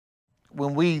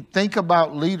when we think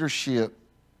about leadership,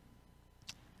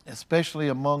 especially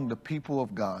among the people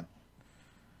of God,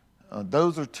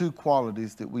 those are two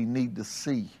qualities that we need to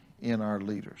see in our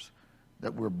leaders,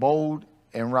 that we're bold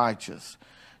and righteous.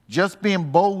 Just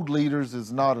being bold leaders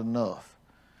is not enough,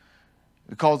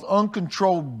 because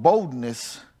uncontrolled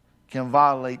boldness can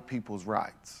violate people's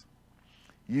rights.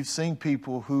 You've seen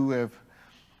people who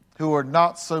are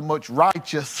not so much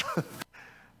righteous,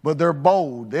 but they're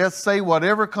bold. They'll say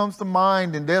whatever comes to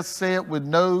mind, and they'll say it with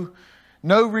no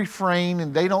refrain,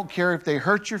 and they don't care if they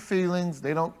hurt your feelings.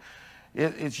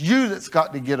 It's you that's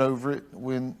got to get over it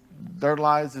when their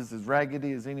lives is as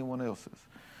raggedy as anyone else's.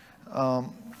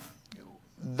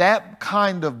 That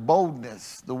kind of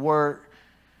boldness, where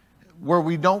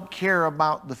we don't care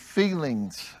about the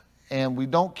feelings and we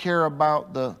don't care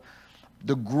about the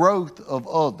growth of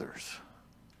others,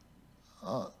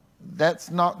 that's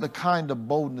not the kind of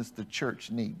boldness the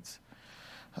church needs.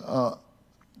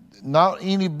 Not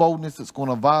any boldness that's going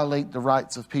to violate the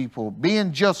rights of people.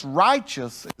 Being just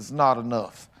righteous is not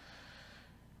enough.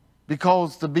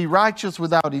 Because to be righteous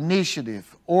without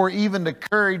initiative or even the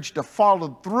courage to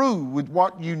follow through with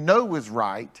what you know is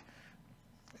right,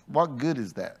 what good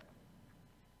is that?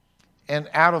 And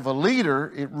out of a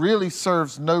leader, it really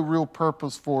serves no real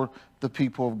purpose for the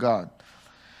people of God.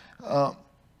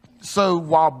 So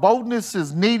while boldness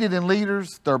is needed in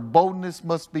leaders, their boldness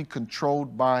must be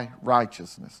controlled by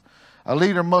righteousness. A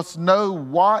leader must know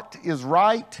what is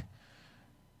right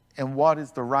and what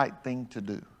is the right thing to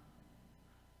do.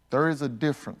 There is a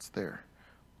difference there.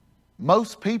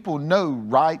 Most people know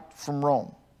right from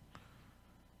wrong,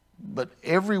 but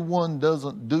everyone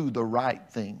doesn't do the right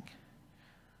thing.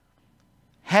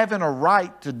 Having a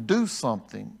right to do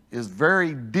something is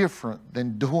very different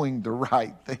than doing the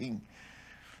right thing.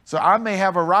 So I may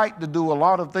have a right to do a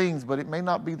lot of things, but it may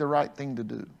not be the right thing to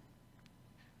do.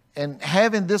 And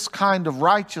having this kind of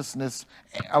righteousness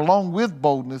along with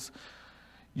boldness,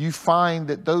 you find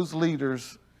that those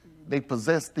leaders, they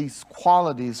possess these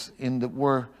qualities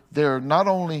where they're not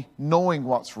only knowing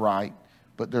what's right,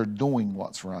 but they're doing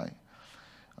what's right.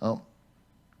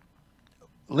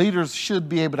 Leaders should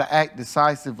be able to act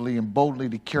decisively and boldly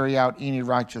to carry out any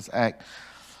righteous act.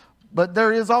 But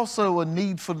there is also a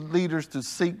need for leaders to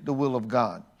seek the will of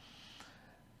God.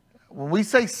 When we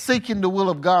say seeking the will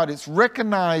of God, it's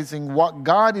recognizing what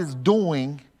God is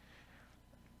doing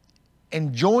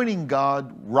and joining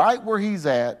God right where He's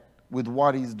at with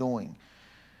what He's doing.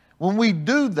 When we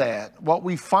do that, what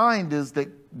we find is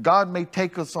that God may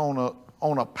take us on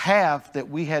a path that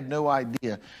we had no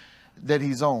idea that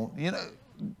He's on. You know,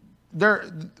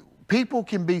 people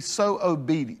can be so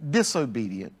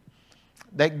disobedient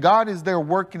that God is there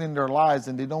working in their lives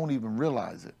and they don't even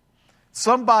realize it.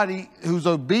 Somebody who's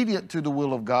obedient to the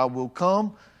will of God will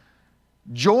come,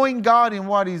 join God in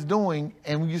what He's doing,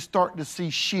 and you start to see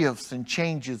shifts and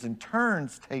changes and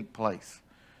turns take place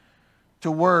to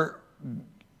where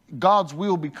God's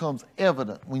will becomes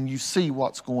evident when you see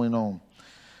what's going on.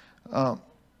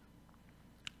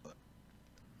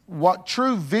 What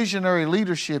true visionary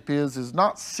leadership is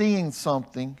not seeing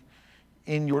something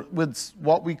with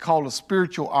what we call a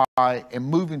spiritual eye and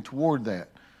moving toward that.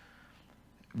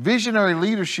 Visionary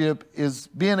leadership is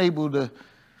being able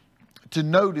to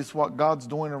notice what God's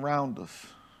doing around us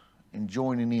and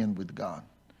joining in with God.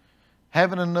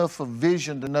 Having enough of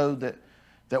vision to know that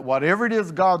whatever it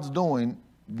is God's doing,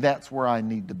 that's where I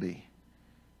need to be.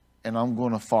 And I'm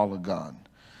going to follow God.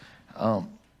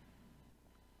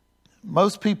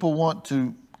 Most people want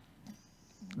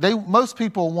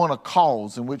a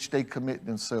cause in which they commit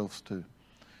themselves to.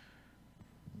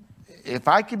 If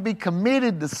I can be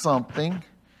committed to something,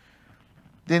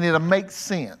 then it'll make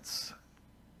sense.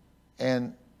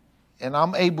 And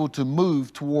I'm able to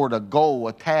move toward a goal,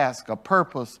 a task, a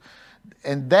purpose,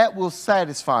 and that will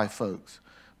satisfy folks.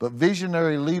 But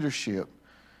visionary leadership,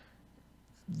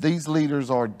 these leaders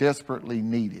are desperately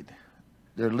needed.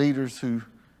 They're leaders who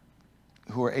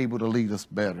are able to lead us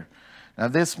better. Now,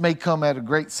 this may come at a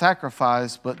great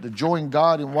sacrifice, but to join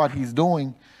God in what He's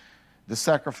doing, the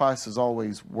sacrifice is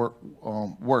always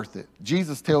worth it.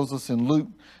 Jesus tells us in Luke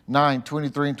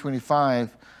 9:23 and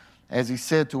 25, as He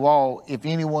said to all, if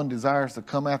anyone desires to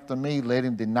come after me, let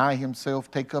him deny himself,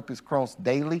 take up his cross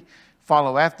daily,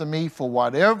 follow after me. For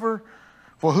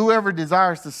whoever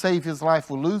desires to save his life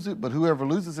will lose it, but whoever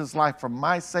loses his life for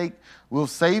my sake will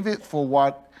save it. For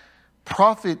what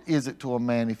profit is it to a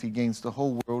man if he gains the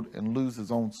whole world and loses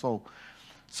his own soul?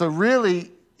 So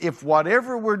really, if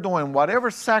whatever we're doing,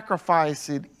 whatever sacrifice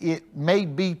it may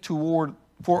be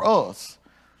for us,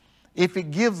 if it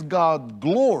gives God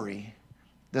glory,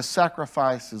 the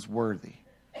sacrifice is worthy.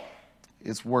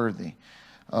 is worthy.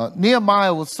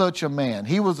 Nehemiah was such a man.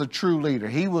 He was a true leader.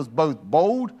 He was both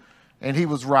bold and he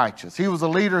was righteous. He was a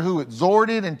leader who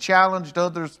exhorted and challenged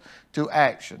others to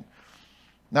action.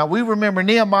 Now we remember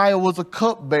Nehemiah was a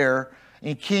cupbearer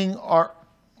in King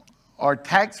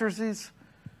Artaxerxes.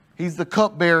 He's the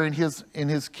cupbearer in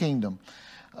his kingdom.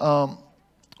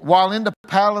 While in the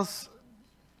palace,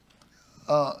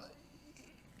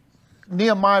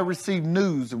 Nehemiah received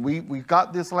news, and we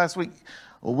got this last week,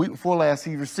 or week before last.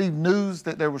 He received news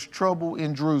that there was trouble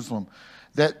in Jerusalem,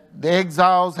 that the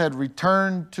exiles had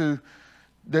returned to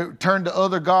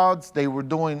other gods. They were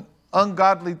doing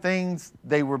ungodly things.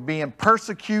 They were being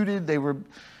persecuted. They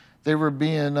were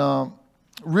being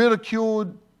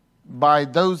ridiculed by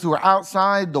those who were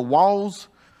outside. The walls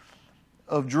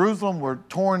of Jerusalem were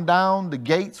torn down. The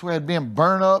gates had been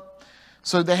burned up.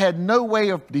 So they had no way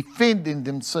of defending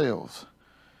themselves.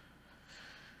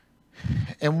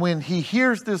 And when he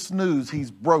hears this news,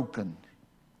 he's broken.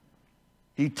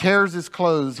 He tears his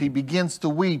clothes. He begins to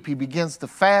weep. He begins to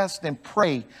fast and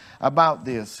pray about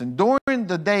this. And during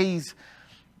the days,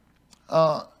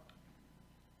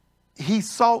 he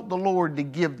sought the Lord to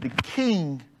give the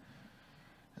king,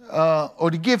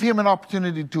 or to give him an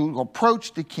opportunity to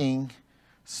approach the king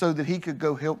so that he could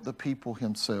go help the people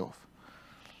himself.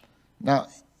 Now,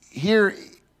 here,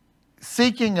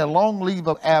 seeking a long leave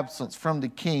of absence from the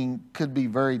king could be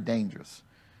very dangerous.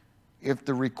 If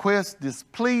the request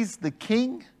displeased the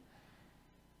king,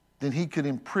 then he could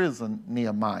imprison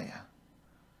Nehemiah.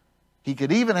 He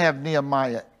could even have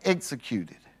Nehemiah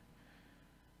executed,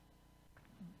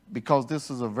 because this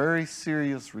is a very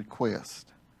serious request.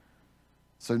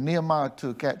 So Nehemiah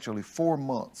took actually 4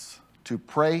 months to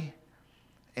pray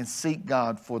and seek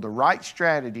God for the right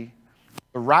strategy,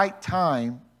 the right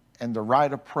time, and the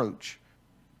right approach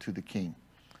to the king.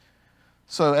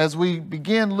 So as we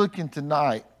begin looking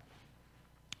tonight,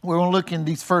 we're going to look in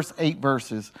these first 8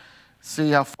 verses,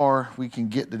 see how far we can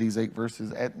get to these 8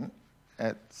 verses. At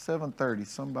 7:30,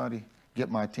 somebody get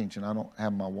my attention. I don't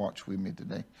have my watch with me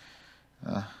today.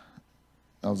 I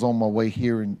was on my way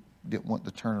here and didn't want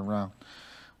to turn around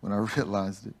when I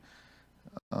realized it.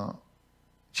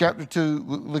 Chapter 2,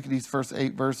 look at these first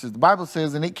 8 verses. The Bible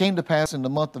says, "And it came to pass in the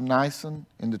month of Nisan,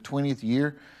 in the 20th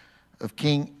year of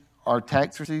King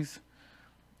Artaxerxes,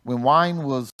 when wine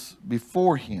was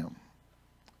before him,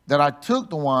 that I took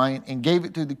the wine and gave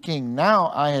it to the king.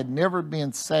 Now I had never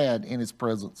been sad in his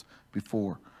presence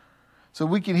before." So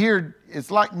we can hear,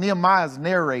 it's like Nehemiah's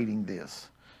narrating this.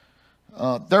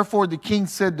 "Therefore the king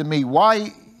said to me,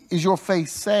 'Why is your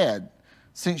face sad,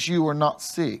 since you are not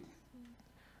sick?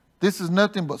 This is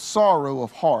nothing but sorrow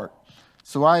of heart.'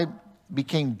 So I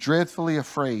became dreadfully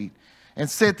afraid and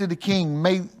said to the king,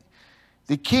 'May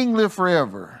the king live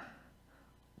forever.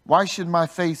 Why should my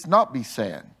face not be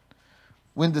sad,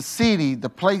 when the city, the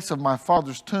place of my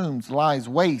father's tombs, lies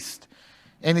waste,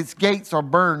 and its gates are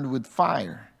burned with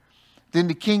fire?' Then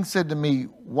the king said to me,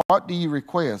 'What do you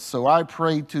request?' So I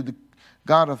prayed to the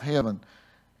God of heaven,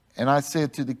 and I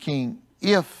said to the king,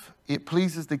 'If it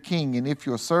pleases the king, and if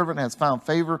your servant has found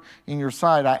favor in your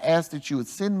sight, I ask that you would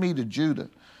send me to Judah,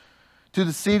 to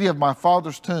the city of my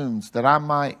father's tombs, that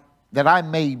I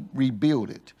may rebuild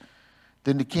it.'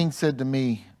 Then the king said to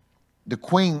me," the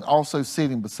queen also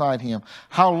sitting beside him,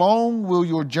 "How long will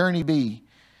your journey be,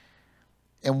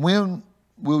 and when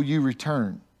will you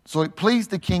return?" So it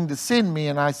pleased the king to send me,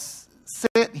 and I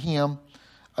set him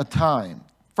a time.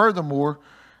 Furthermore,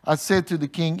 I said to the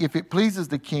king, "If it pleases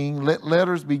the king, let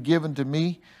letters be given to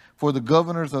me for the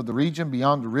governors of the region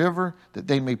beyond the river, that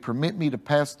they may permit me to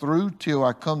pass through till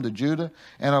I come to Judah,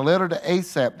 and a letter to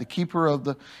Asaph, the keeper of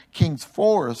the king's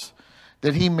forest,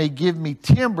 that he may give me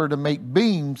timber to make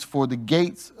beams for the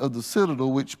gates of the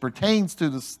citadel, which pertains to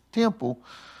the temple,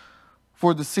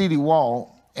 for the city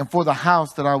wall, and for the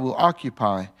house that I will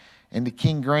occupy." And the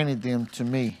king granted them to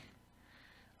me,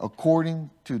 according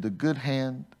to the good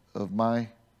hand of my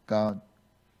God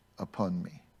upon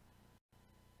me.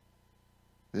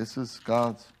 This is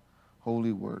God's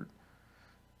holy word.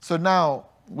 So now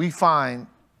we find,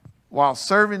 while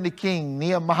serving the king,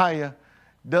 Nehemiah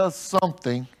does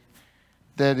something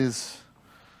that is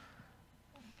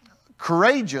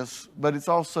courageous, but it's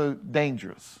also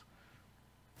dangerous.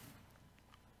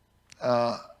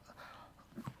 So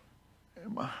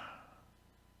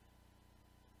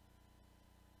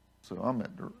I'm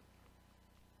at the...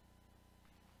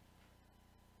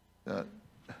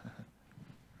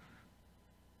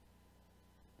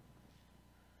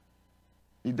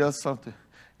 he does something.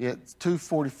 Yeah, it's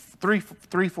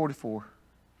 344.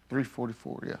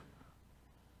 344, yeah.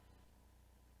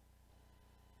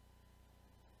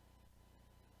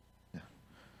 Yeah.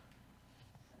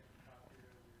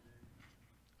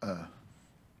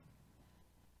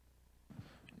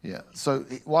 Yeah. So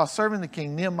while serving the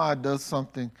king, Nehemiah does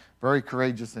something very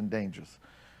courageous and dangerous.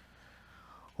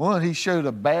 One, he showed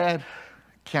a bad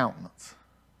countenance.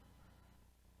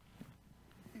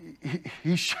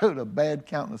 He showed a bad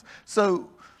countenance. So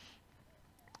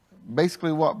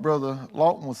basically what Brother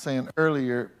Lawton was saying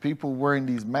earlier, people wearing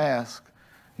these masks,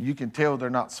 you can tell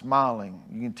they're not smiling.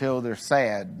 You can tell they're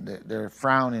sad, they're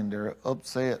frowning, they're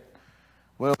upset.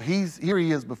 Well, here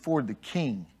he is before the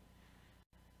king.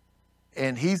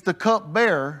 And he's the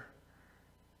cupbearer,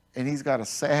 and he's got a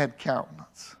sad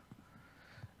countenance.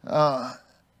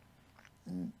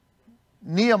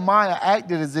 Nehemiah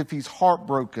acted as if he's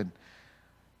heartbroken.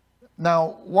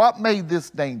 Now, what made this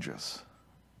dangerous?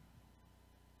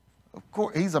 Of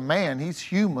course, he's a man. He's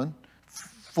human,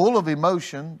 full of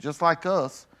emotion, just like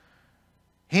us.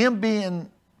 Him being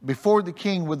before the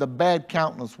king with a bad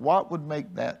countenance, what would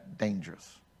make that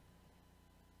dangerous?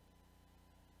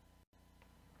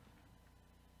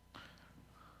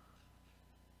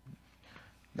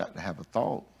 Got to have a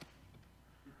thought.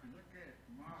 If you look at it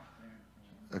from my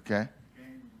standpoint, Okay. the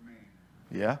king was a man.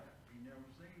 Yeah. He never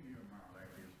seen Nehemiah like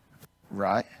this.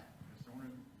 Right. It's only,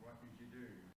 what did you do?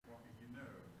 What did you know?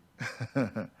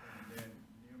 And then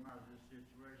Nehemiah's this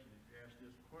situation, if you ask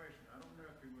this question, I don't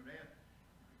know if he would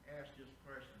ask this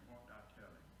question, what did I tell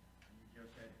him? And you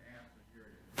just had to answer, here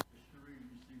it is. This is the reason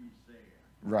you see me say it.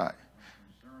 Right. I'm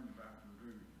concerned about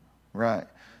Jerusalem. Right.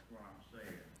 That's what I'm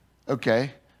saying.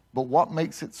 Okay. But what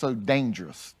makes it so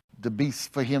dangerous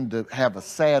for him to have a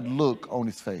sad look on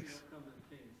his face?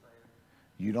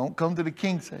 You don't come to the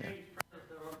king sad.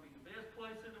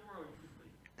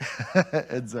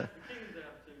 Exactly.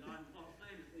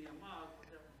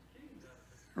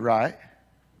 Right.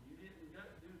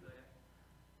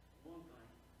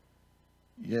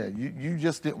 Yeah, you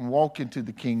just didn't walk into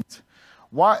the king's.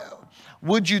 Why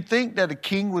would you think that a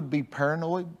king would be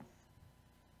paranoid?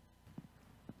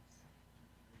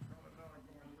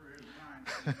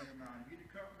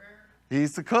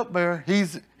 He's the cupbearer.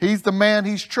 He's the man.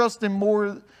 He's trusting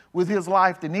more with his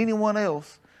life than anyone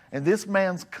else. And this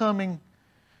man's coming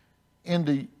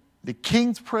into the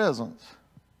king's presence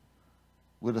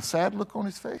with a sad look on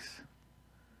his face.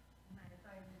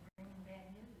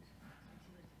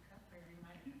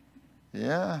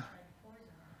 Yeah.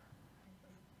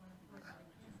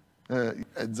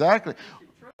 Exactly.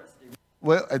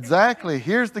 Well, exactly.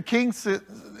 Here's the king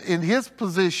in his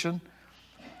position.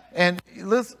 And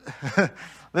let's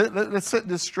set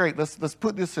this straight. Let's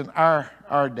put this in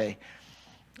our day.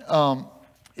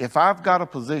 If I've got a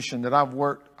position that I've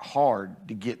worked hard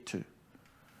to get to,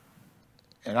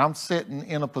 and I'm sitting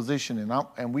in a position,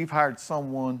 and we've hired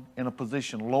someone in a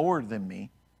position lower than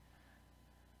me,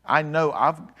 I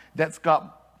know that's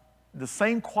got the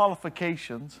same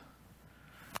qualifications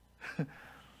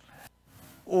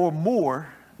or more,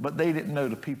 but they didn't know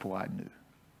the people I knew.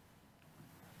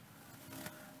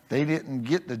 They didn't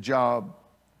get the job,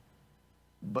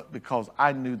 but because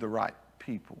I knew the right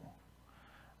people.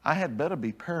 I had better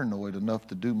be paranoid enough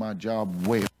to do my job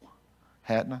well,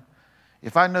 hadn't I?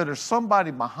 If I know there's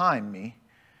somebody behind me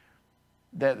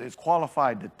that is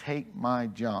qualified to take my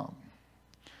job.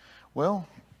 Well,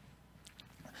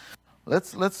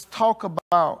 let's talk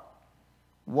about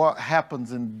what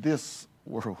happens in this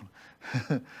world.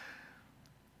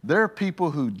 There are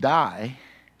people who die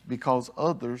because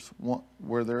others want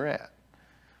where they're at.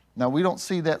 Now, we don't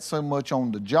see that so much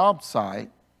on the job site,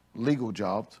 legal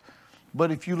jobs,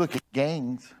 but if you look at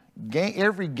gangs,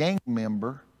 every gang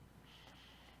member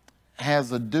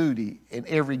has a duty, and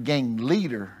every gang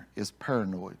leader is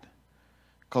paranoid.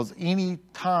 Because any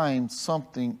time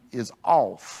something is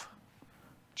off,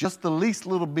 just the least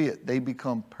little bit, they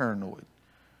become paranoid.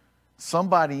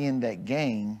 Somebody in that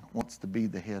gang wants to be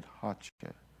the head honcho.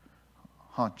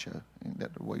 Ain't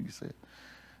that the way you say it?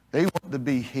 They want to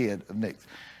be head of next.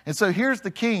 And so here's the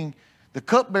king. The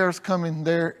cupbearer's coming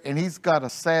there, and he's got a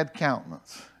sad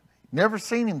countenance. Never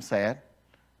seen him sad,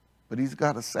 but he's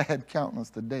got a sad countenance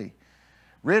today.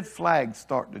 Red flags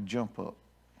start to jump up.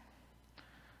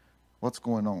 What's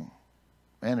going on?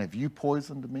 Man, have you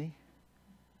poisoned me?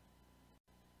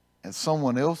 Is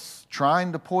someone else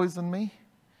trying to poison me?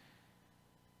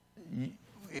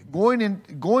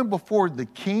 Going before the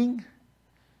king,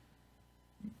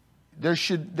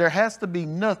 there has to be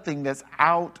nothing that's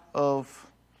out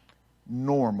of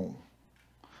normal.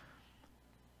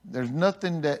 There's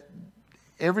nothing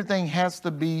everything has to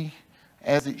be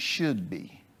as it should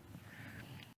be.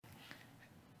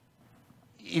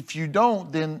 If you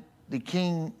don't, then the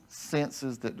king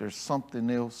senses that there's something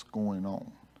else going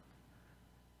on.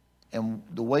 And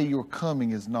the way you're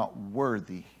coming is not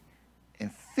worthy.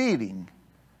 and fitting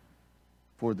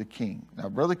for the king. Now,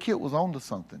 Brother Kit was on to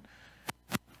something.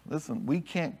 Listen, we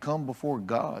can't come before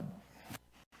God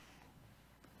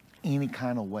any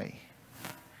kind of way.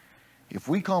 If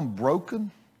we come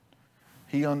broken,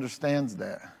 he understands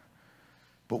that.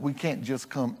 But we can't just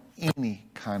come any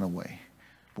kind of way.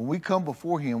 When we come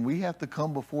before him, we have to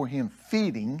come before him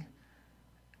fitting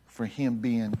for him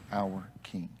being our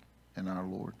king and our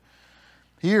Lord.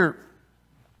 Here,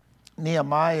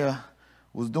 Nehemiah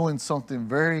was doing something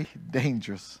very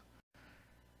dangerous.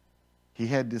 He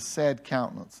had this sad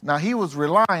countenance. Now, he was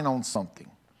relying on something.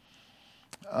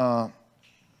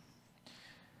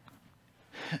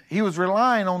 He was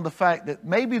relying on the fact that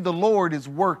maybe the Lord is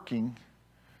working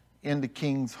in the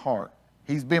king's heart.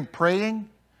 He's been praying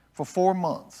for 4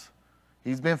 months.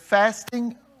 He's been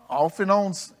fasting off and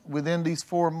on within these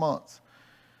 4 months.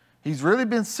 He's really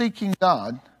been seeking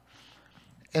God.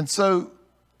 And so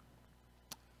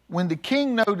when the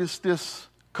king noticed this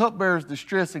cupbearer's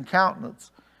distress and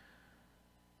countenance,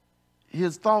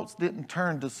 his thoughts didn't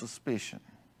turn to suspicion.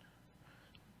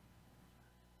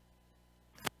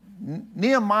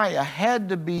 Nehemiah had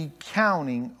to be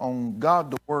counting on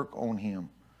God to work on him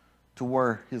to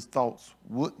where his thoughts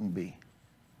wouldn't be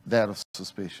that of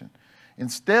suspicion.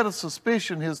 Instead of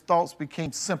suspicion, his thoughts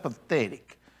became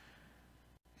sympathetic.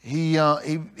 He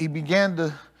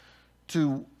began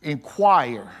to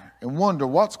inquire and wonder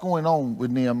what's going on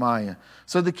with Nehemiah.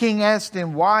 So the king asked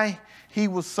him why he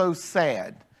was so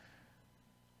sad.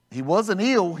 He wasn't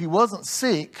ill. He wasn't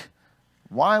sick.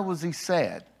 Why was he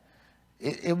sad?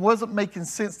 It wasn't making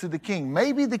sense to the king.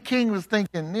 Maybe the king was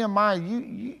thinking, Nehemiah,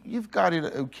 you've got it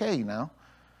okay now.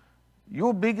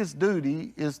 Your biggest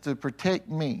duty is to protect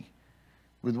me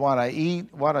with what I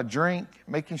eat, what I drink,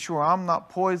 making sure I'm not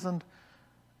poisoned.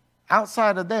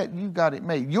 Outside of that, you've got it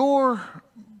made. You're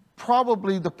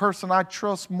probably the person I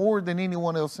trust more than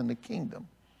anyone else in the kingdom.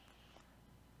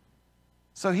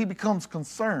 So he becomes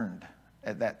concerned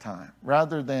at that time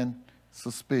rather than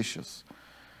suspicious.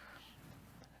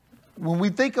 When we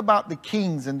think about the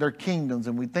kings and their kingdoms,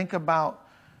 and we think about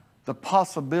the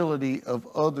possibility of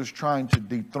others trying to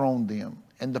dethrone them,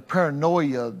 and the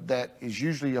paranoia that is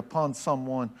usually upon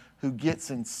someone who gets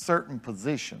in certain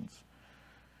positions,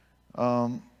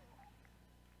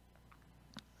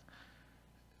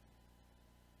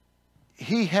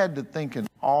 he had to think an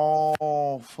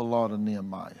awful lot of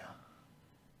Nehemiah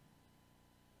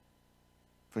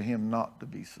for him not to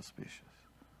be suspicious.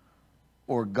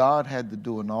 Or God had to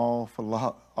do an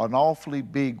awfully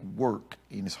big work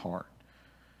in his heart.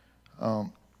 As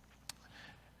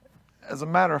a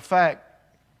matter of fact,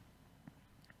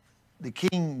 the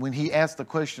king, when he asked the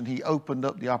question, he opened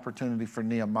up the opportunity for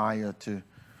Nehemiah to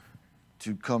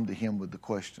come to him with the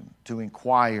question, to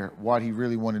inquire what he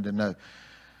really wanted to know.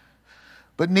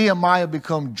 But Nehemiah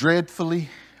became dreadfully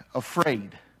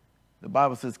afraid. The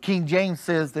Bible says, King James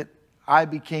says that I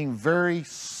became very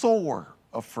sore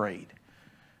afraid.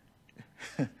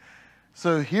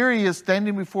 So here he is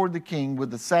standing before the king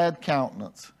with a sad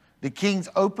countenance. The king's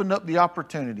opened up the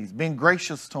opportunities, been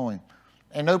gracious to him,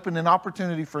 and opened an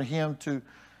opportunity for him to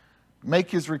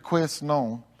make his request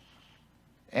known.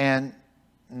 And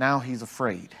now he's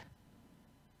afraid.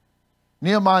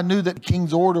 Nehemiah knew that the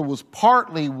king's order was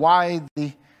partly why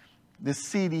the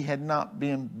city had not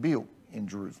been built in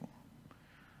Jerusalem.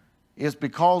 It's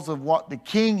because of what the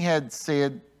king had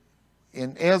said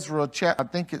in Ezra, I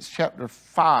think it's chapter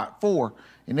 4,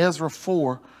 in Ezra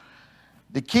 4,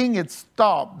 the king had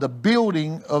stopped the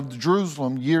building of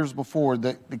Jerusalem years before.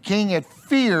 The king had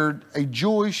feared a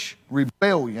Jewish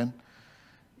rebellion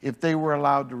if they were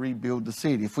allowed to rebuild the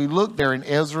city. If we look there in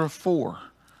Ezra 4,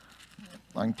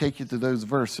 I can take you to those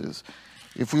verses.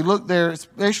 If we look there,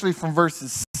 especially from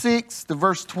verses 6 to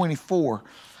verse 24,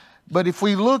 but if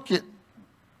we look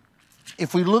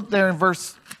there in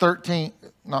verse 13,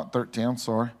 not 13, I'm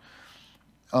sorry,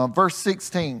 verse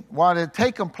 16, what had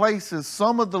taken place is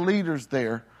some of the leaders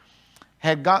there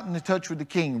had gotten in touch with the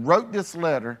king, wrote this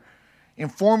letter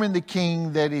informing the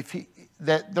king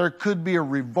that there could be a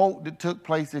revolt that took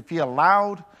place if he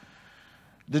allowed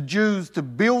the Jews to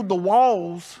build the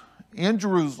walls in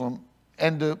Jerusalem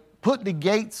and to put the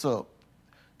gates up.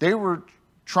 They were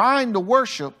trying to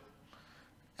worship,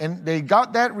 and they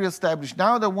got that reestablished.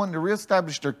 Now they wanted to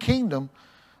reestablish their kingdom.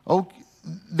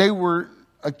 They were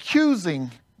accusing,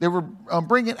 they were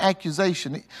bringing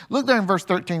accusation. Look there in verse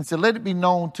 13. It said, let it be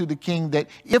known to the king that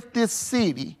if this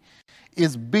city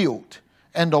is built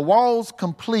and the walls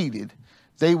completed,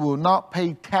 they will not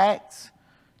pay tax,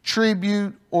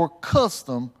 tribute, or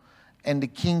custom, and the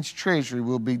king's treasury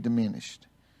will be diminished.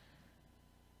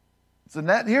 So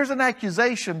here's an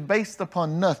accusation based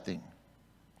upon nothing.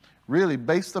 really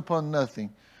based upon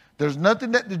nothing. There's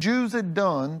nothing that the Jews had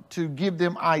done to give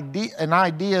them an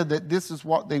idea that this is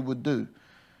what they would do.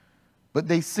 But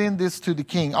they send this to the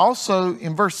king. Also,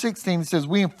 in verse 16, it says,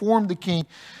 we inform the king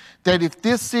that if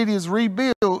this city is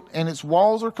rebuilt and its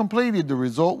walls are completed, the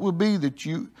result will be that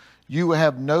you will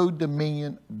have no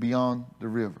dominion beyond the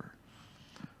river.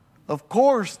 Of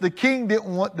course, the king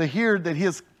didn't want to hear that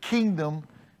his kingdom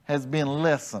has been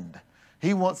lessened.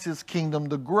 He wants his kingdom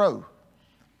to grow,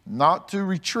 not to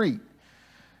retreat.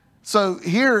 So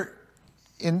here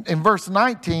in verse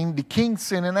 19, the king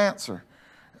sent an answer.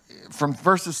 From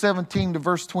verses 17 to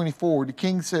verse 24, the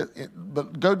king said,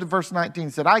 but go to verse 19, he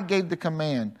said, I gave the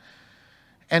command,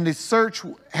 and the search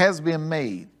has been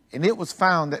made, and it was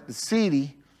found that the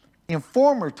city in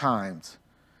former times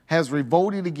has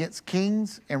revolted against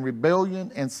kings, and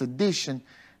rebellion and sedition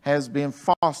has been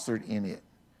fostered in it.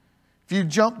 If you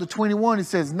jump to 21, it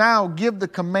says, now give the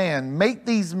command, make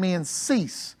these men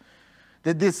cease,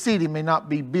 that this city may not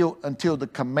be built until the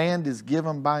command is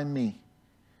given by me.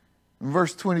 In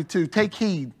verse 22, take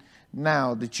heed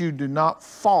now that you do not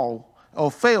fail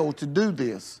to do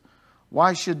this.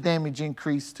 Why should damage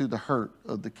increase to the hurt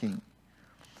of the king?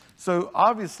 So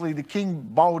obviously the king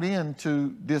bought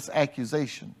into this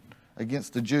accusation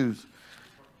against the Jews.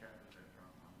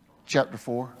 Chapter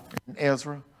 4 in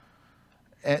Ezra.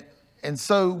 And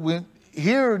so when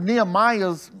here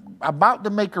Nehemiah's about to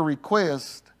make a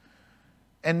request,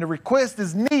 and the request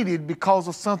is needed because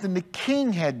of something the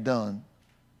king had done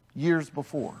years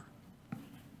before.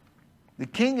 The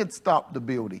king had stopped the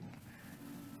building.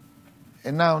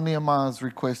 And now Nehemiah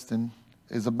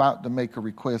is about to make a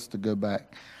request to go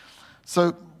back.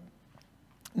 So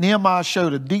Nehemiah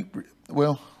showed a deep,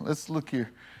 let's look here.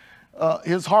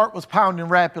 His heart was pounding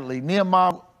rapidly.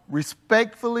 Nehemiah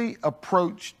respectfully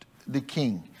approached the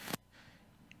king.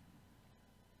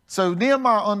 So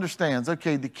Nehemiah understands,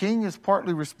 okay, the king is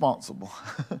partly responsible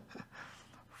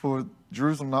for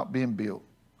Jerusalem not being built.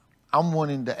 I'm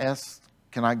wanting to ask,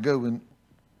 can I go and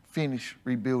finish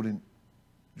rebuilding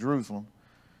Jerusalem?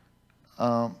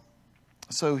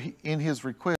 So in his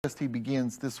request, he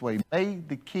begins this way. May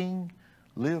the king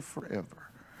live forever.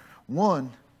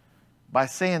 One, by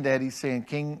saying that, he's saying,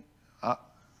 King,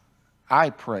 I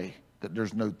pray that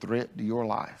there's no threat to your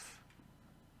life.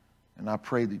 And I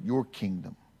pray that your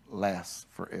kingdom lasts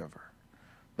forever.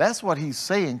 That's what he's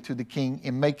saying to the king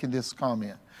in making this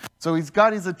comment. So he's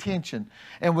got his attention.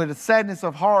 And with a sadness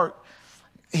of heart,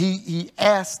 he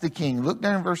asked the king, look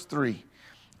down in verse 3.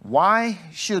 Why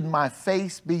should my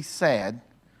face be sad?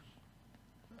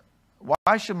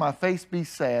 Why should my face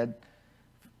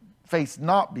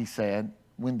not be sad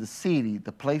when the city,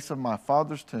 the place of my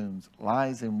father's tombs,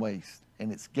 lies in waste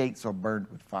and its gates are burned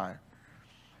with fire?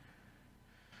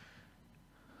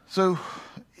 So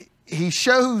he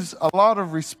shows a lot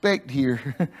of respect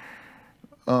here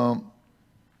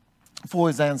for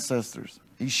his ancestors.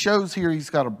 He shows here he's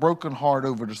got a broken heart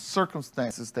over the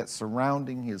circumstances that's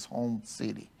surrounding his home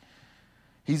city.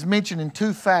 He's mentioning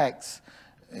two facts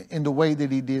in the way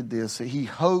that he did this. He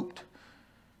hoped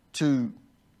to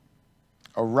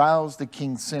arouse the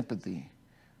king's sympathy.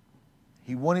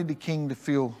 He wanted the king to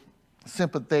feel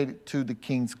sympathetic to the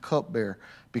king's cupbearer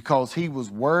because he was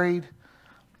worried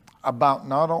about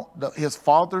not only his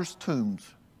father's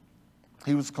tombs.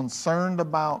 He was concerned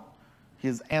about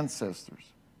his ancestors,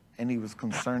 and he was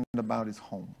concerned about his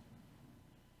home.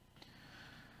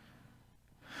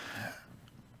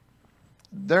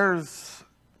 There's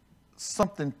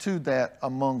something to that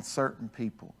among certain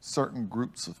people, certain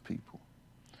groups of people.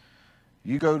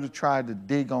 You go to try to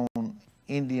dig on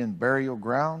Indian burial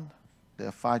ground,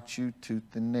 they'll fight you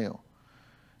tooth and nail.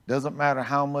 Doesn't matter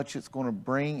how much it's going to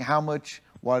bring, how much,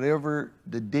 whatever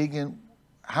the digging,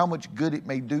 how much good it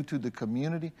may do to the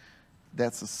community,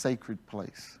 that's a sacred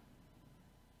place.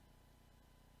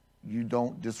 You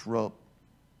don't disrupt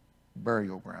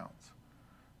burial grounds.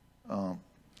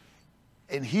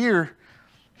 And here,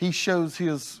 he shows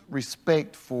his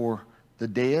respect for the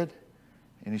dead,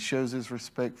 and he shows his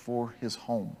respect for his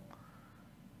home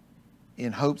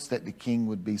in hopes that the king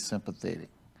would be sympathetic.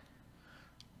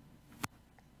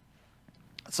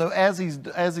 So as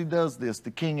he does this,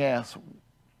 the king asks,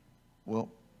 well,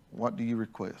 what do you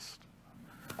request?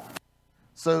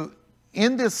 So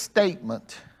in this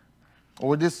statement,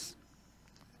 or this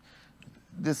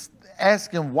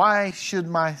asking, why should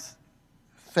my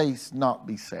face not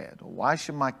be sad? Or why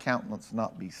should my countenance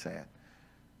not be sad?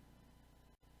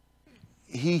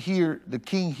 The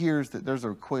king hears that there's a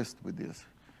request with this.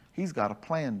 He's got a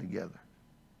plan together.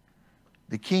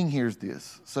 The king hears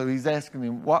this. So he's asking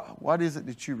him, what is it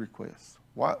that you request?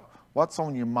 What's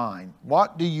on your mind?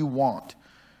 What do you want?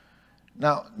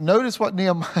 Now, notice what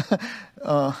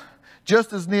Nehemiah,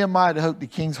 just as Nehemiah hoped, the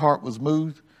king's heart was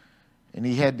moved and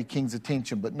he had the king's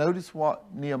attention. But notice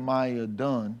what Nehemiah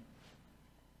done.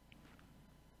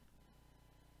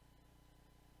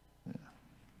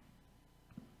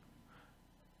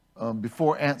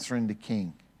 Before answering the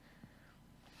king,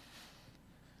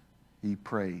 he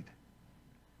prayed.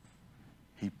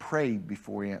 He prayed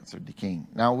before he answered the king.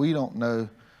 Now, we don't know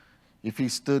if he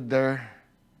stood there.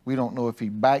 We don't know if he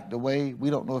backed away. We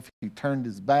don't know if he turned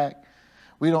his back.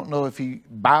 We don't know if he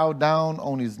bowed down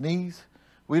on his knees.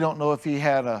 We don't know if he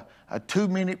had a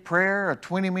 2-minute prayer, a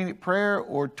 20-minute prayer,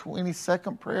 or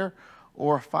 20-second prayer,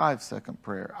 or a 5-second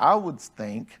prayer. I would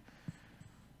think,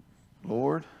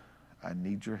 Lord, I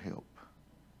need your help.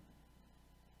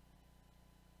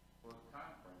 Well, the time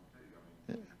frame too.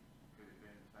 I mean, could it have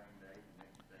been the same day, the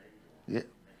next day, or Yeah.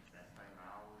 that same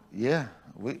hour? Yeah,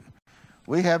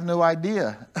 we have no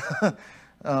idea.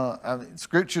 I mean,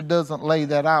 Scripture doesn't lay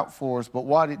that out for us, but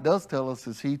what it does tell us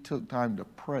is he took time to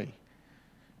pray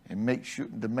and make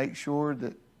sure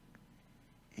that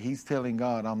he's telling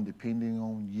God, I'm depending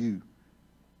on you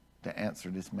to answer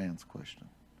this man's question.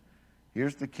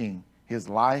 Here's the king. His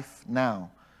life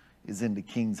now is in the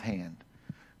king's hand.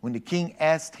 When the king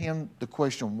asked him the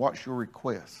question, what's your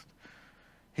request?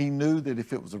 He knew that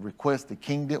if it was a request the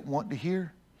king didn't want to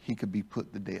hear, he could be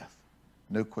put to death.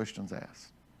 No questions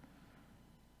asked.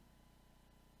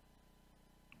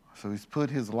 So he's put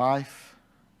his life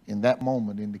in that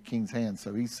moment in the king's hands.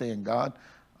 So he's saying, God,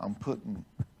 I'm putting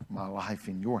my life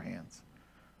in your hands.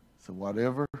 So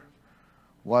whatever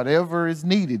is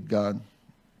needed, God,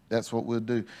 that's what we'll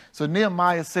do. So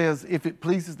Nehemiah says, if it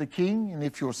pleases the king and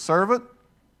if your servant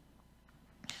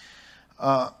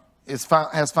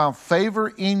has found favor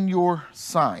in your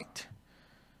sight.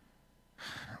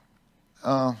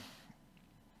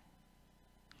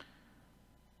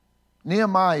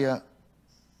 Nehemiah,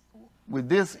 with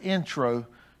this intro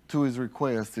to his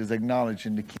request, is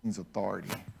acknowledging the king's authority.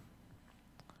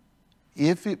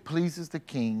 If it pleases the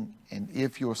king and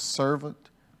if your servant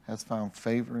has found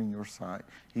favor in your sight.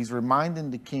 He's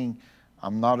reminding the king,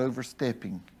 I'm not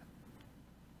overstepping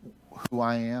who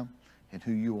I am and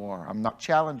who you are. I'm not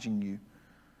challenging you.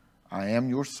 I am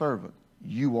your servant.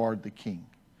 You are the king.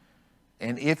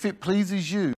 And if it pleases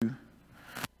you,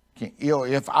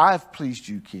 if I've pleased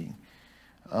you, king,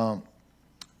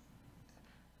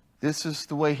 this is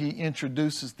the way he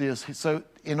introduces this. So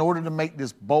in order to make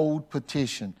this bold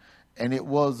petition, and it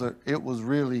was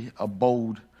really a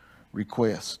bold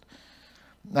request.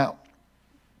 Now,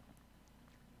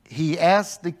 he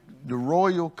asked the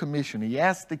royal commission, he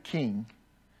asked the king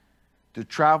to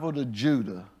travel to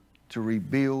Judah to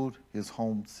rebuild his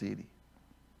home city.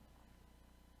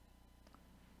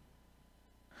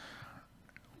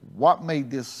 What made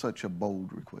this such a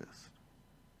bold request?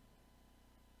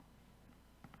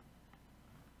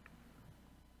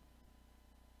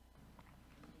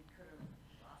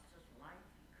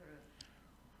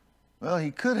 Well,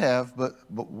 he could have, but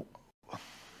the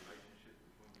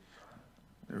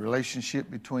relationship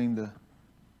between the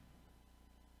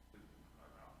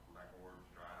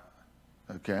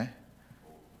okay,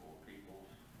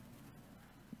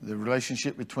 the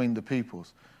relationship between the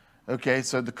peoples. Okay,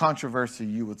 so the controversy,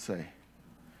 you would say,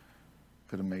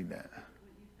 could have made that.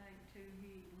 Would you think too?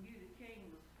 He knew the king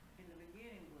was in the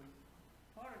beginning was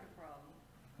part of the problem.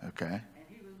 Okay. And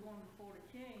he was going before the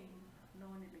king,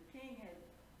 knowing that the king had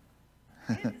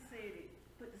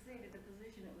put the city in the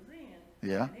position it was in.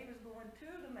 Yeah. And he was going to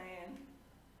the man.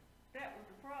 That was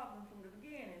the problem from the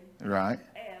beginning. Right.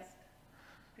 Asked,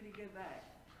 could he go back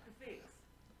to fix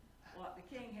what the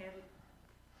king had?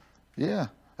 Yeah.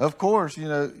 Of course, you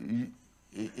know.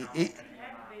 It had to be. He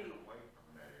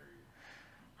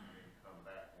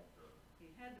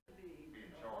had to be in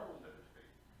charge, so to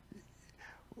speak.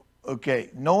 Okay,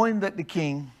 knowing that the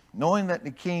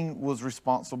king was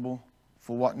responsible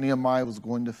for what Nehemiah was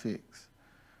going to fix,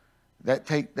 that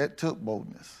took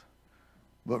boldness.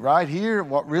 But right here,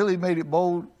 what really made it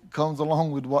bold comes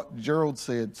along with what Gerald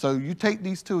said. So you take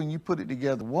these two and you put it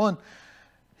together. One,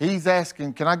 he's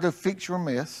asking, can I go fix your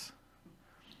mess?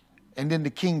 And then the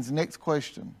king's next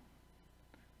question,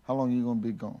 how long are you going to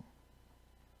be gone?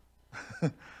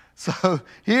 So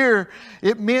here,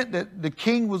 it meant that the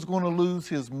king was going to lose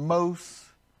his most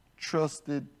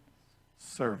trusted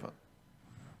servant.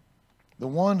 The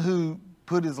one who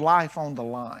put his life on the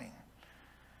line.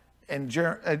 And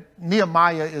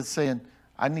Nehemiah is saying,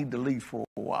 I need to leave for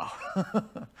a while.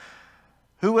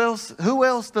 Who else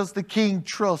does the king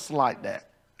trust like that?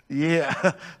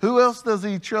 Yeah. Who else does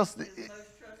he trust?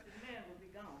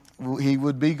 He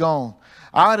would be gone.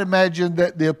 I'd imagine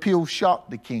that the appeal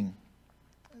shocked the king.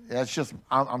 That's just,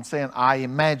 I'm saying I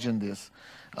imagine this.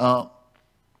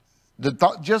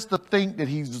 Just to think that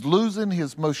he's losing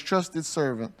his most trusted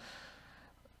servant,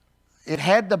 it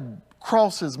had to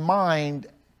cross his mind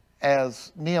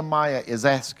as Nehemiah is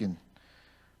asking.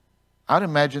 I'd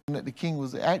imagine that the king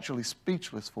was actually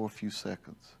speechless for a few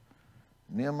seconds.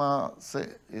 Nehemiah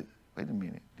said, wait a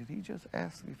minute, did he just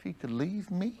ask if he could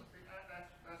leave me?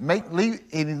 And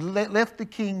he left the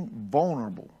king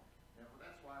vulnerable. Yeah, well,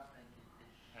 that's why I think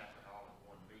it happened all in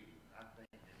one meeting. I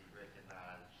think that he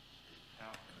recognized his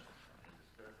countenance and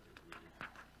discussed it with him,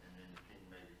 and then the king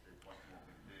maybe said, "What do you want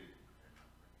me to do?" And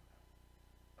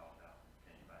thought out and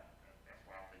came back. That's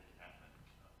why I think it happened.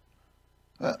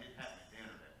 It happened at the end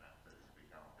of that night, so to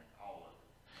speak. I don't think all of it.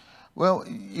 Well,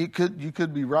 you could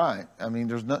be right. I mean,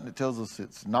 there's nothing that tells us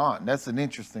it's not. And that's an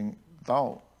interesting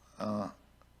thought.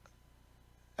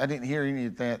 I didn't hear any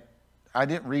of that. I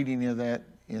didn't read any of that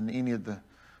in any of the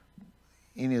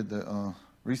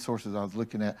resources I was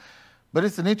looking at. But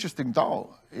it's an interesting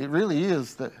thought. It really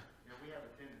is that. Yeah, we have a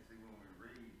tendency when we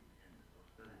read and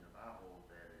study the Bible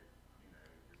that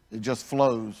It just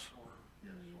flows. Sort of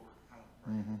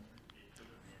mm-hmm. It could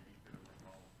have been, he could have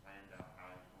planned out how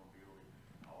he's going to build it,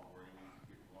 all where he needs to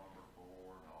get lumber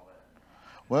for and all that.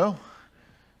 Well,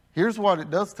 here's what it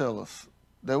does tell us.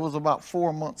 There was about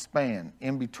 4 month span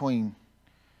in between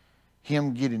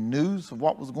him getting news of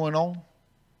what was going on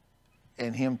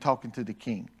and him talking to the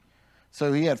king.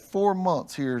 So he had 4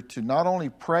 months here to not only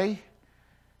pray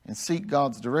and seek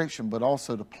God's direction, but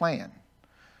also to plan.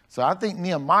 So I think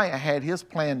Nehemiah had his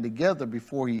plan together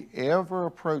before he ever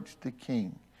approached the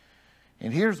king.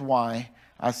 And here's why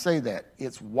I say that.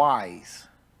 It's wise.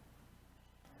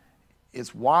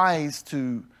 It's wise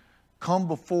to come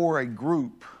before a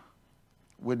group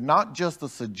with not just a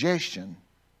suggestion,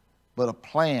 but a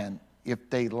plan if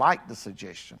they like the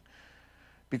suggestion.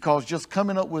 Because just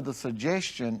coming up with a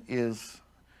suggestion is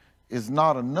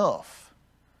not enough.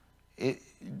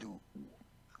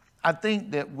 I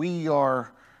think that we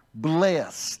are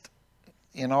blessed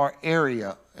in our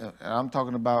area. And I'm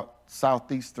talking about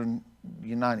southeastern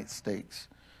United States.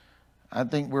 I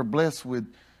think we're blessed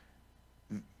with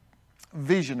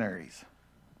visionaries.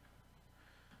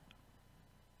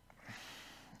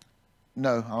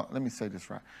 No, let me say this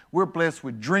right. We're blessed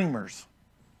with dreamers.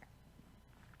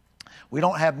 We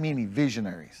don't have many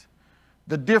visionaries.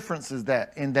 The difference is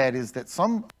that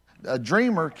a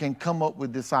dreamer can come up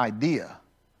with this idea.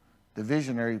 The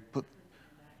visionary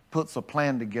puts a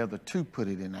plan together to put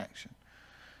it in action.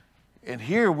 And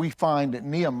here we find that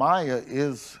Nehemiah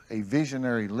is a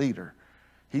visionary leader.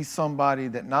 He's somebody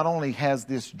that not only has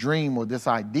this dream or this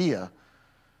idea,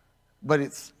 but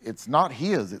it's not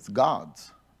his, it's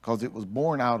God's. Because it was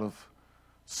born out of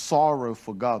sorrow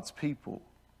for God's people.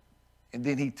 And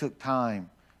then he took time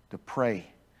to pray,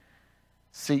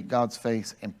 seek God's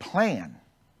face, and plan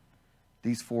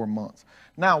these 4 months.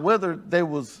 Now, whether it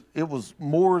was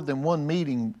more than one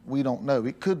meeting, we don't know.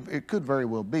 It could very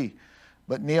well be.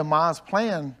 But Nehemiah's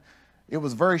plan, it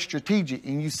was very strategic.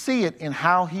 And you see it in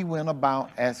how he went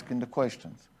about asking the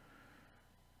questions.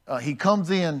 He comes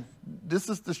in,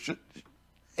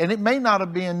 and it may not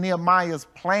have been Nehemiah's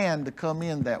plan to come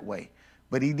in that way,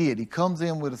 but he did. He comes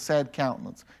in with a sad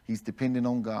countenance. He's depending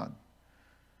on God.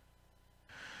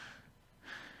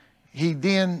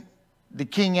 The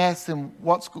king asked him,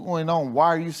 "What's going on? Why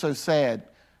are you so sad?"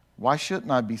 "Why shouldn't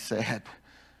I be sad?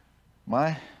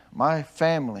 My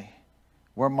family,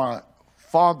 where my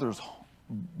fathers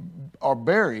are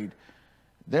buried,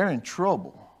 they're in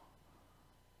trouble."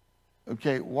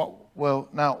 Okay, well,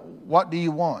 now, what do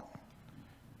you want?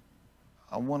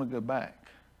 "I want to go back,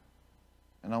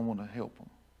 and I want to help them."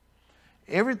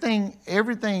 Everything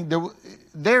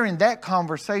there in that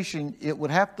conversation, it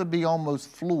would have to be almost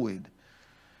fluid,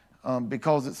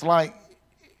 because it's like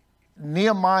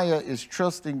Nehemiah is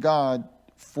trusting God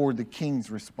for the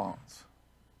king's response.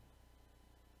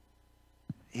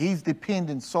 He's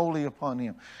depending solely upon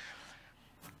him.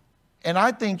 And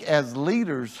I think as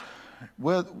leaders,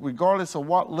 regardless of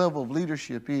what level of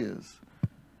leadership is,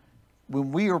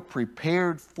 when we are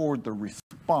prepared for the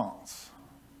response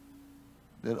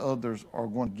that others are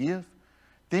going to give,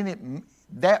 then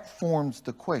that forms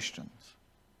the questions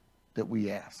that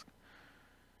we ask.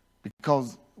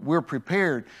 Because we're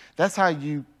prepared. That's how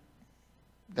you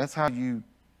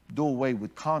do away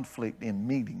with conflict in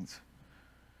meetings.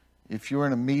 If you're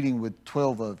in a meeting with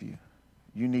 12 of you,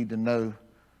 you need to know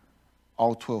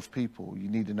all 12 people. You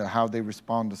need to know how they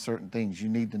respond to certain things. You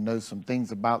need to know some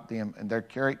things about them and their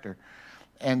character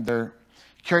and their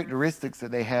characteristics that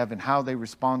they have and how they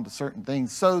respond to certain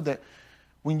things, so that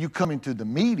when you come into the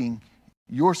meeting,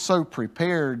 you're so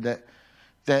prepared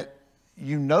that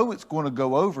you know it's going to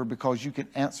go over because you can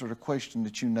answer the question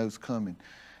that you know is coming.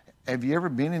 Have you ever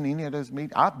been in any of those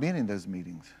meetings? I've been in those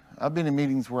meetings. I've been in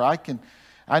meetings where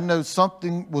I know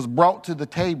something was brought to the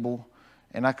table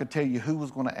and I could tell you who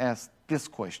was going to ask this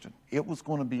question. It was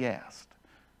going to be asked.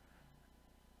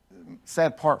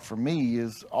 Sad part for me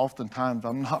is oftentimes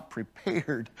I'm not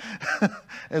prepared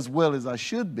as well as I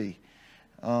should be.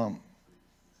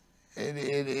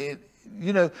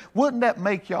 You know, wouldn't that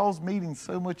make y'all's meetings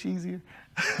so much easier?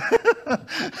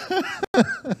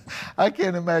 I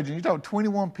can't imagine. You talk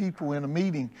 21 people in a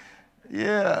meeting.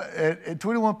 Yeah, and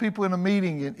 21 people in a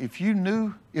meeting, and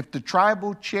if the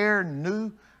tribal chair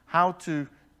knew how to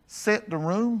set the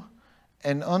room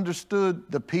and understood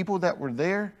the people that were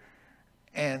there,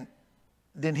 and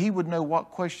then he would know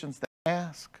what questions to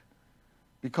ask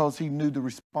because he knew the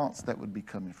response that would be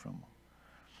coming from them.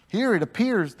 Here it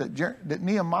appears that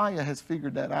Nehemiah has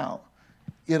figured that out.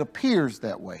 It appears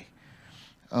that way.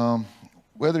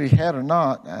 Whether he had or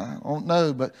not, I don't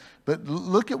know. But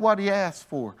look at what he asked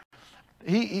for.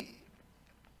 If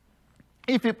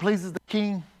it pleases the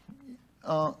king,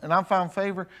 and I found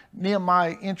favor,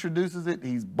 Nehemiah introduces it.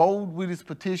 He's bold with his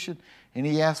petition, and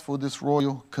he asks for this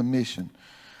royal commission.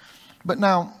 But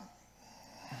now,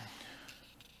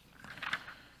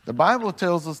 the Bible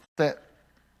tells us that,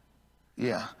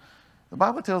 the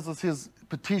Bible tells us his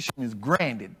petition is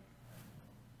granted.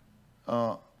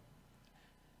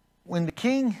 With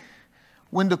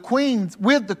the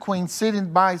queen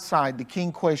sitting by his side, the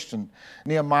king questioned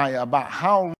Nehemiah about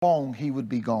how long he would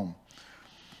be gone.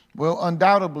 Well,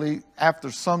 undoubtedly, after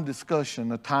some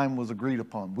discussion, a time was agreed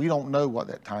upon. We don't know what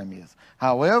that time is.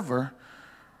 However,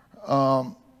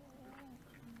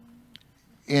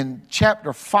 in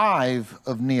chapter 5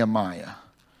 of Nehemiah,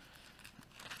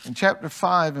 in chapter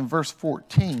 5 and verse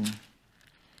 14,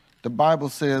 the Bible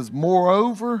says,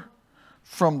 "Moreover,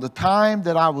 from the time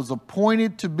that I was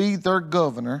appointed to be their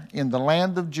governor in the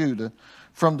land of Judah,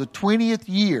 from the 20th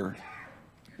year,"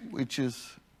 which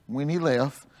is when he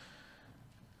left,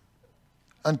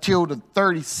 "until the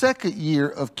 32nd year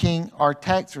of King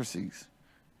Artaxerxes,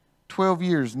 12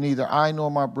 years neither I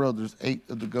nor my brothers ate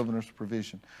of the governor's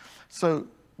provision." So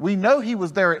we know he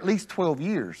was there at least 12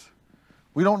 years.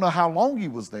 We don't know how long he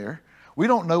was there. We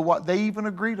don't know what they even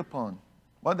agreed upon,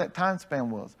 what that time span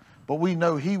was. But we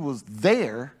know he was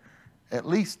there at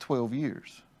least 12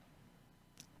 years.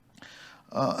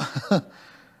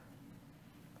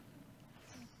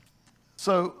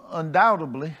 So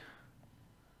undoubtedly,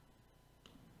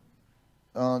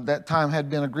 that time had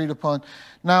been agreed upon.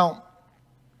 Now,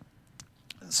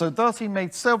 so thus he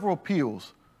made several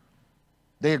appeals.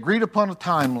 They agreed upon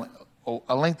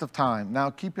a length of time. Now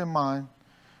keep in mind,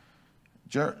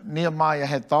 Nehemiah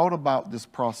had thought about this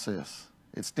process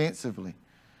extensively.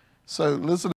 So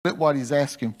listen to what he's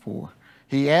asking for.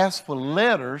 He asked for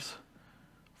letters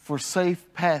for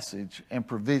safe passage and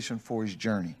provision for his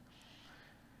journey.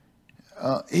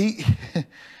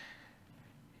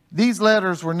 These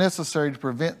letters were necessary to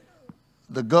prevent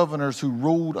the governors who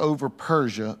ruled over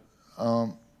Persia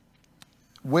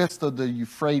west of the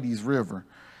Euphrates River.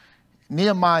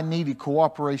 Nehemiah needed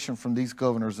cooperation from these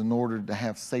governors in order to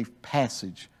have safe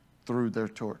passage through their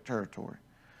territory.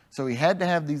 So he had to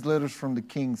have these letters from the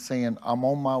king saying, "I'm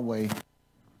on my way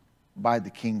by the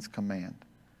king's command."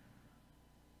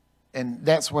 And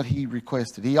that's what he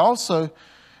requested. He also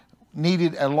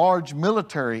needed a large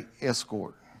military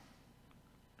escort.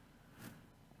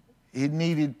 He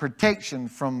needed protection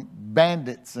from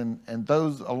bandits and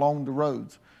those along the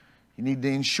roads. He needed to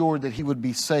ensure that he would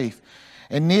be safe.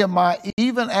 And Nehemiah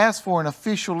even asked for an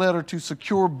official letter to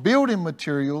secure building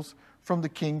materials from the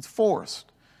king's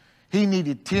forest. He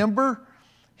needed timber.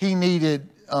 He needed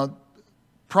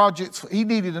projects. He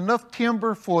needed enough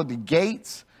timber for the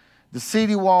gates, the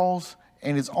city walls,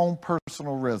 and his own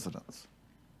personal residence,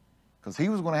 because he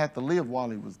was going to have to live while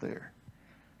he was there.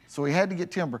 So he had to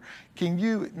get timber.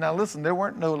 Now listen, there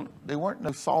weren't no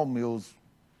sawmills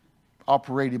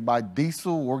operated by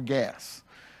diesel or gas.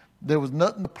 There was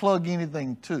nothing to plug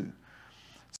anything to.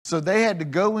 So they had to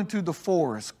go into the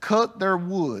forest, cut their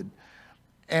wood,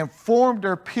 and form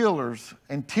their pillars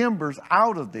and timbers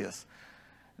out of this.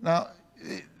 Now,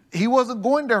 he wasn't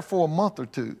going there for a month or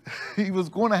two. He was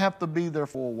going to have to be there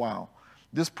for a while.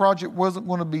 This project wasn't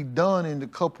going to be done in a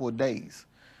couple of days.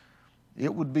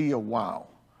 It would be a while.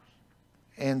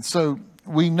 And so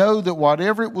we know that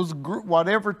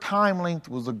whatever time length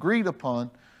was agreed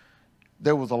upon,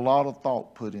 there was a lot of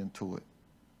thought put into it.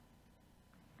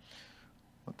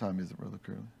 What time is it, Brother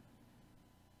Curly?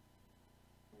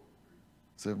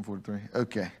 7:43.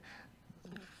 Okay.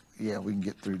 yeah, we can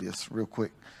get through this real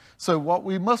quick. So what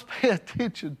we must pay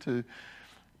attention to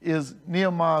is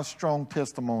Nehemiah's strong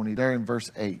testimony there in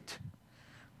verse 8.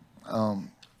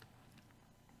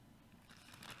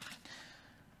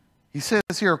 He says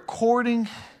here, according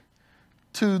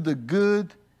to the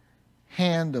good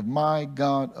hand of my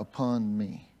God upon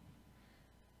me.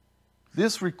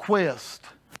 This request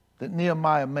that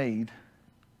Nehemiah made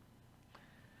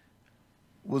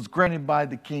was granted by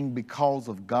the king because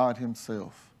of God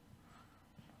himself.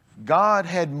 God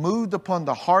had moved upon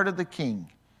the heart of the king.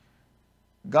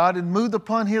 God had moved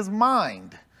upon his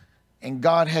mind. And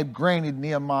God had granted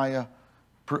Nehemiah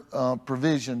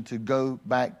provision to go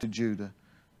back to Judah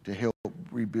to help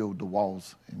rebuild the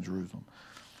walls in Jerusalem.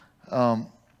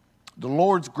 The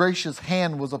Lord's gracious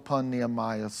hand was upon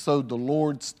Nehemiah, so the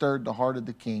Lord stirred the heart of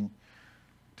the king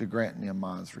to grant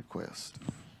Nehemiah's request.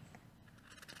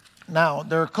 Now,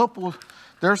 there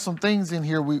are some things in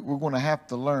here we're going to have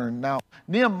to learn. Now,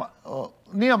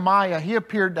 Nehemiah, he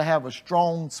appeared to have a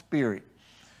strong spirit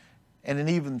and an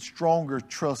even stronger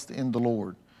trust in the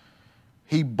Lord.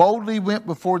 He boldly went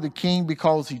before the king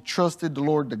because he trusted the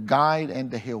Lord to guide and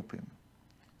to help him.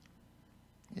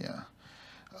 Yeah.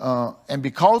 And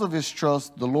because of his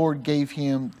trust, the Lord gave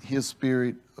him his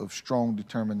spirit of strong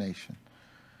determination.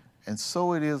 And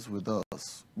so it is with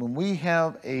us. When we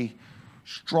have a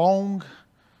strong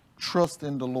trust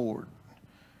in the Lord,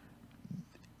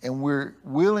 and we're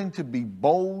willing to be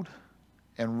bold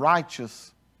and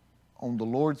righteous on the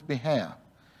Lord's behalf,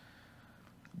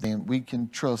 then we can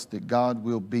trust that God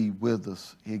will be with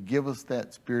us. He'll give us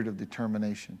that spirit of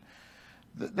determination.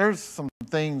 There's some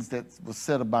things that was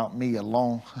said about me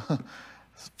along,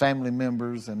 family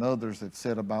members and others have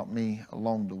said about me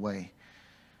along the way.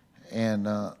 And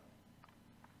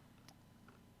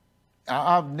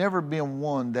I've never been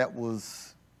one that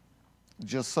was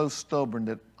just so stubborn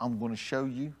that I'm going to show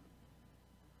you.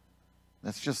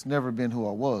 That's just never been who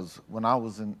I was. When I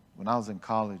was in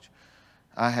college,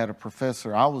 I had a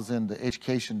professor. I was in the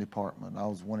education department. I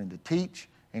was wanting to teach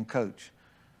and coach.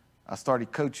 I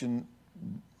started coaching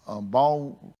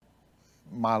ball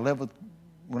when I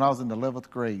was in the 11th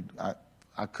grade.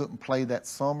 I couldn't play that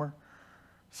summer,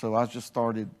 so I just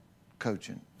started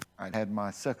coaching. I had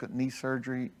my second knee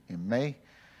surgery in May,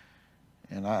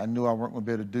 and I knew I weren't going to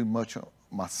be able to do much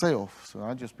myself, so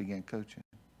I just began coaching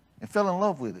and fell in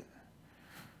love with it.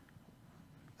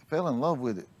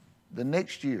 The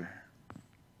next year,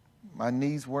 my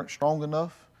knees weren't strong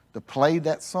enough to play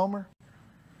that summer,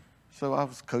 so I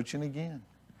was coaching again.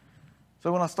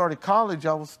 So when I started college,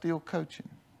 I was still coaching,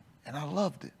 and I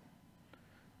loved it.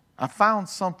 I found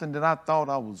something that I thought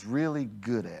I was really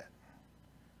good at.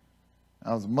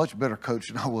 I was a much better coach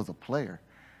than I was a player.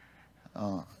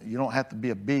 You don't have to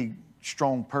be a big,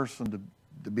 strong person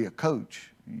to be a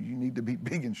coach. You need to be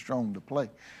big and strong to play.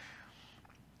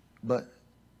 But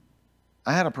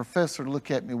I had a professor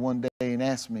look at me one day and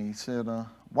ask me, he said,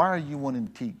 why are you wanting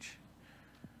to teach?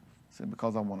 I said,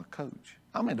 because I want to coach.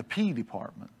 I'm in the PE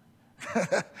department.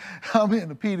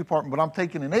 But I'm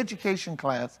taking an education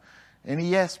class, and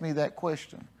he asked me that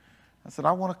question. I said,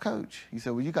 I want to coach. He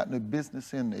said, well, you got no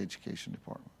business in the education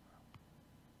department.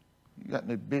 You got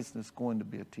no business going to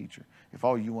be a teacher if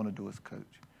all you want to do is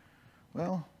coach.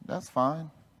 Well, that's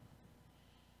fine.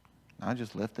 I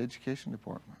just left the education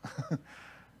department.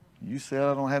 You said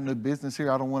I don't have no business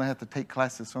here. I don't want to have to take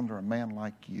classes under a man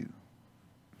like you.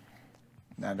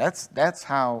 Now, that's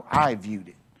how I viewed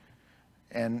it.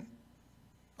 And,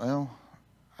 well,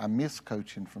 I miss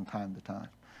coaching from time to time.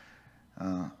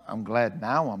 I'm glad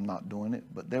now I'm not doing it,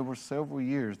 but there were several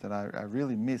years that I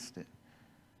really missed it.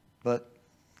 But,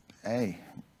 hey,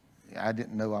 I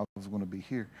didn't know I was going to be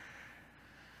here.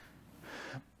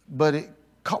 But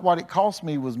what it cost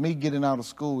me was me getting out of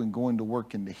school and going to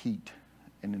work in the heat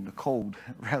and in the cold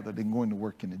rather than going to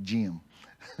work in the gym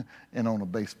and on a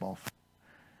baseball field.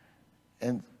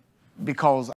 And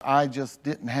because I just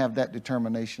didn't have that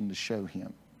determination to show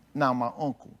him. Now, my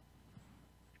uncle,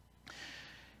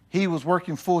 he was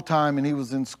working full-time and he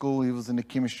was in school. He was in the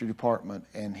chemistry department,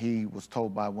 and he was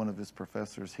told by one of his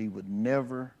professors he would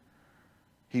never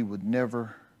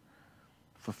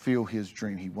fulfill his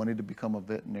dream. He wanted to become a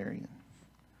veterinarian.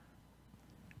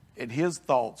 And his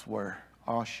thoughts were,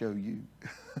 I'll show you.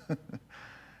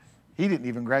 He didn't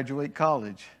even graduate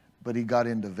college, but he got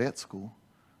into vet school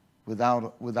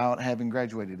without having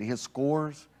graduated. His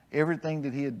scores, everything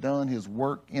that he had done, his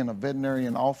work in a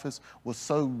veterinarian office was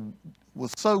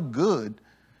so good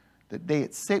that they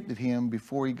accepted him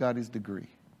before he got his degree.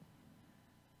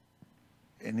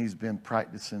 And he's been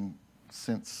practicing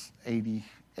since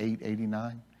 88,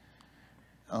 89.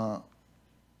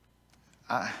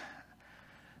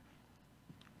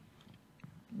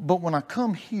 But when I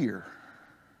come here,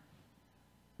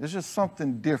 there's just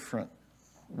something different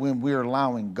when we're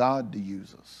allowing God to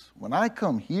use us. When I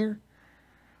come here,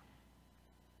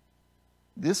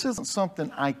 this isn't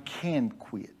something I can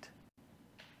quit.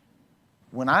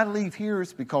 When I leave here,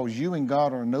 it's because you and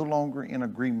God are no longer in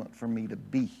agreement for me to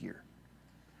be here.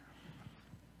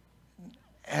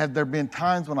 Have there been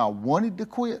times when I wanted to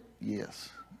quit? Yes.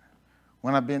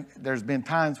 There's been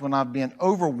times when I've been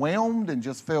overwhelmed and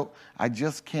just felt I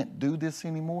just can't do this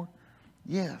anymore?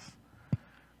 Yes.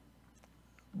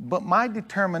 But my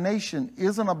determination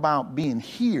isn't about being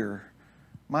here.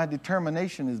 My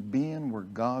determination is being where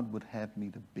God would have me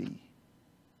to be.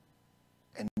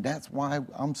 And that's why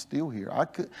I'm still here.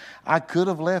 I could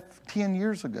have left 10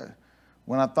 years ago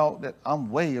when I thought that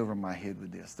I'm way over my head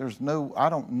with this. I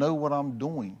don't know what I'm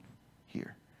doing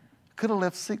here. I could have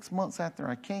left 6 months after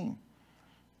I came.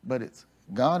 But it's,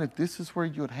 God, if this is where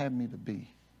you would have me to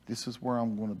be, this is where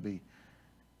I'm going to be.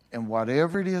 And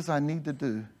whatever it is I need to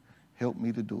do, help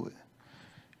me to do it.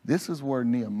 This is where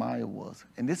Nehemiah was.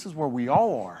 And this is where we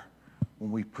all are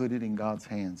when we put it in God's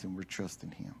hands and we're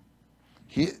trusting him.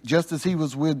 Just as he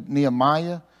was with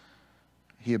Nehemiah,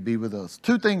 he'll be with us.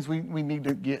 Two things we need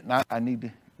to get, and I need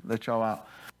to let y'all out.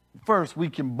 First, we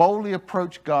can boldly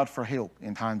approach God for help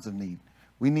in times of need.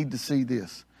 We need to see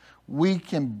this. We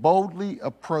can boldly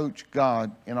approach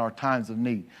God in our times of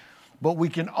need. But we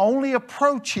can only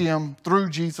approach him through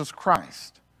Jesus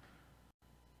Christ.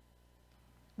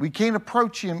 We can't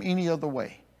approach him any other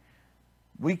way.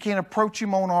 We can't approach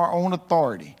him on our own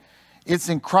authority. It's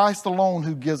in Christ alone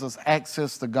who gives us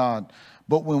access to God.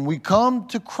 But when we come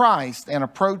to Christ and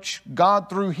approach God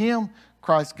through him,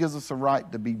 Christ gives us a right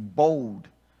to be bold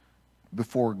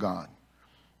before God.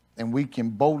 And we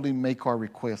can boldly make our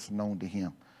requests known to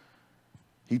him.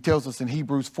 He tells us in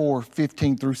Hebrews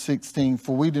 4:15 through 16,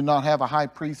 for we do not have a high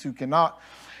priest who cannot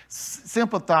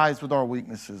sympathize with our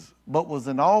weaknesses, but was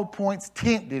in all points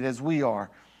tempted as we are,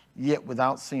 yet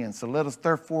without sin. So let us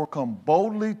therefore come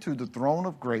boldly to the throne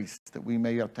of grace, that we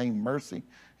may obtain mercy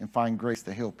and find grace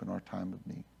to help in our time of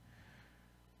need.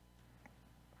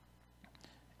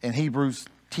 In Hebrews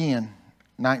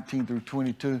 10:19 through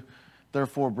 22,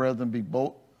 therefore, brethren, be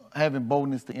bold, having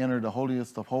boldness to enter the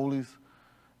holiest of holies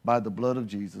by the blood of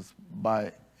Jesus,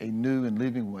 by a new and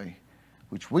living way,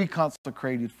 which he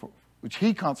consecrated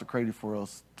for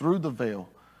us through the veil,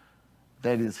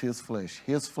 that is his flesh.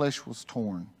 His flesh was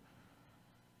torn.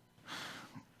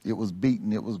 It was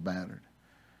beaten. It was battered.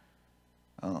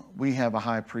 We have a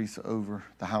high priest over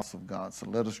the house of God. So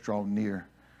let us draw near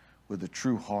with a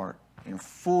true heart in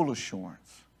full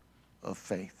assurance of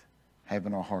faith,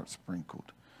 having our hearts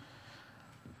sprinkled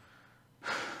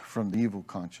from the evil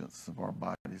conscience of our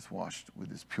bodies washed with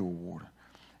his pure water.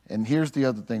 And here's the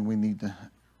other thing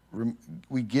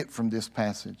we get from this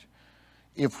passage.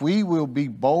 If we will be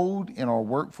bold in our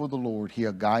work for the Lord,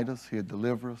 he'll guide us, he'll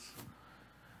deliver us,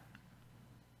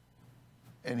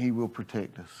 and he will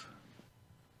protect us.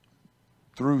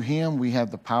 Through him, we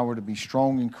have the power to be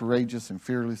strong and courageous and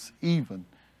fearless, even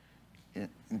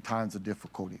in times of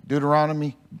difficulty.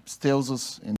 Deuteronomy tells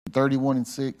us in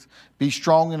 31:6, be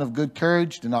strong and of good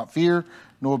courage, do not fear,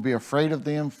 nor be afraid of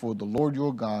them, for the Lord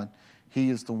your God, he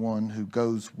is the one who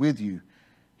goes with you.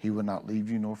 He will not leave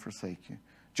you nor forsake you.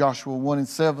 Joshua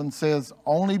 1:7 says,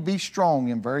 only be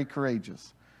strong and very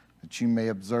courageous, that you may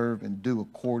observe and do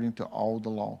according to all the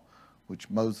law which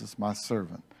Moses, my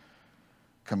servant,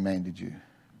 commanded you.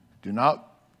 Do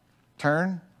not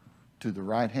turn to the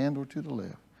right hand or to the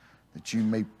left, that you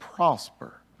may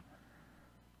prosper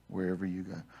wherever you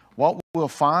go. What we'll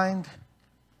find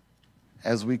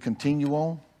as we continue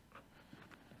on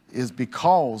is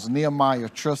because Nehemiah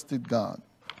trusted God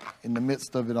in the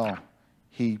midst of it all,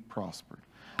 he prospered.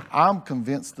 I'm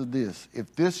convinced of this.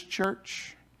 If this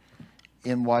church,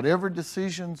 in whatever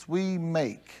decisions we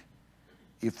make,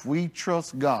 if we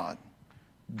trust God,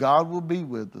 God will be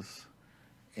with us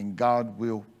and God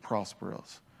will prosper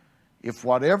us. If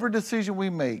whatever decision we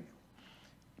make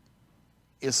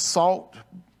is sought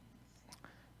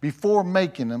before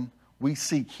making them, we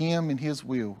seek him and his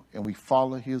will, and we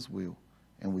follow his will,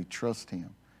 and we trust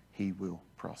him, he will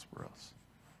prosper us.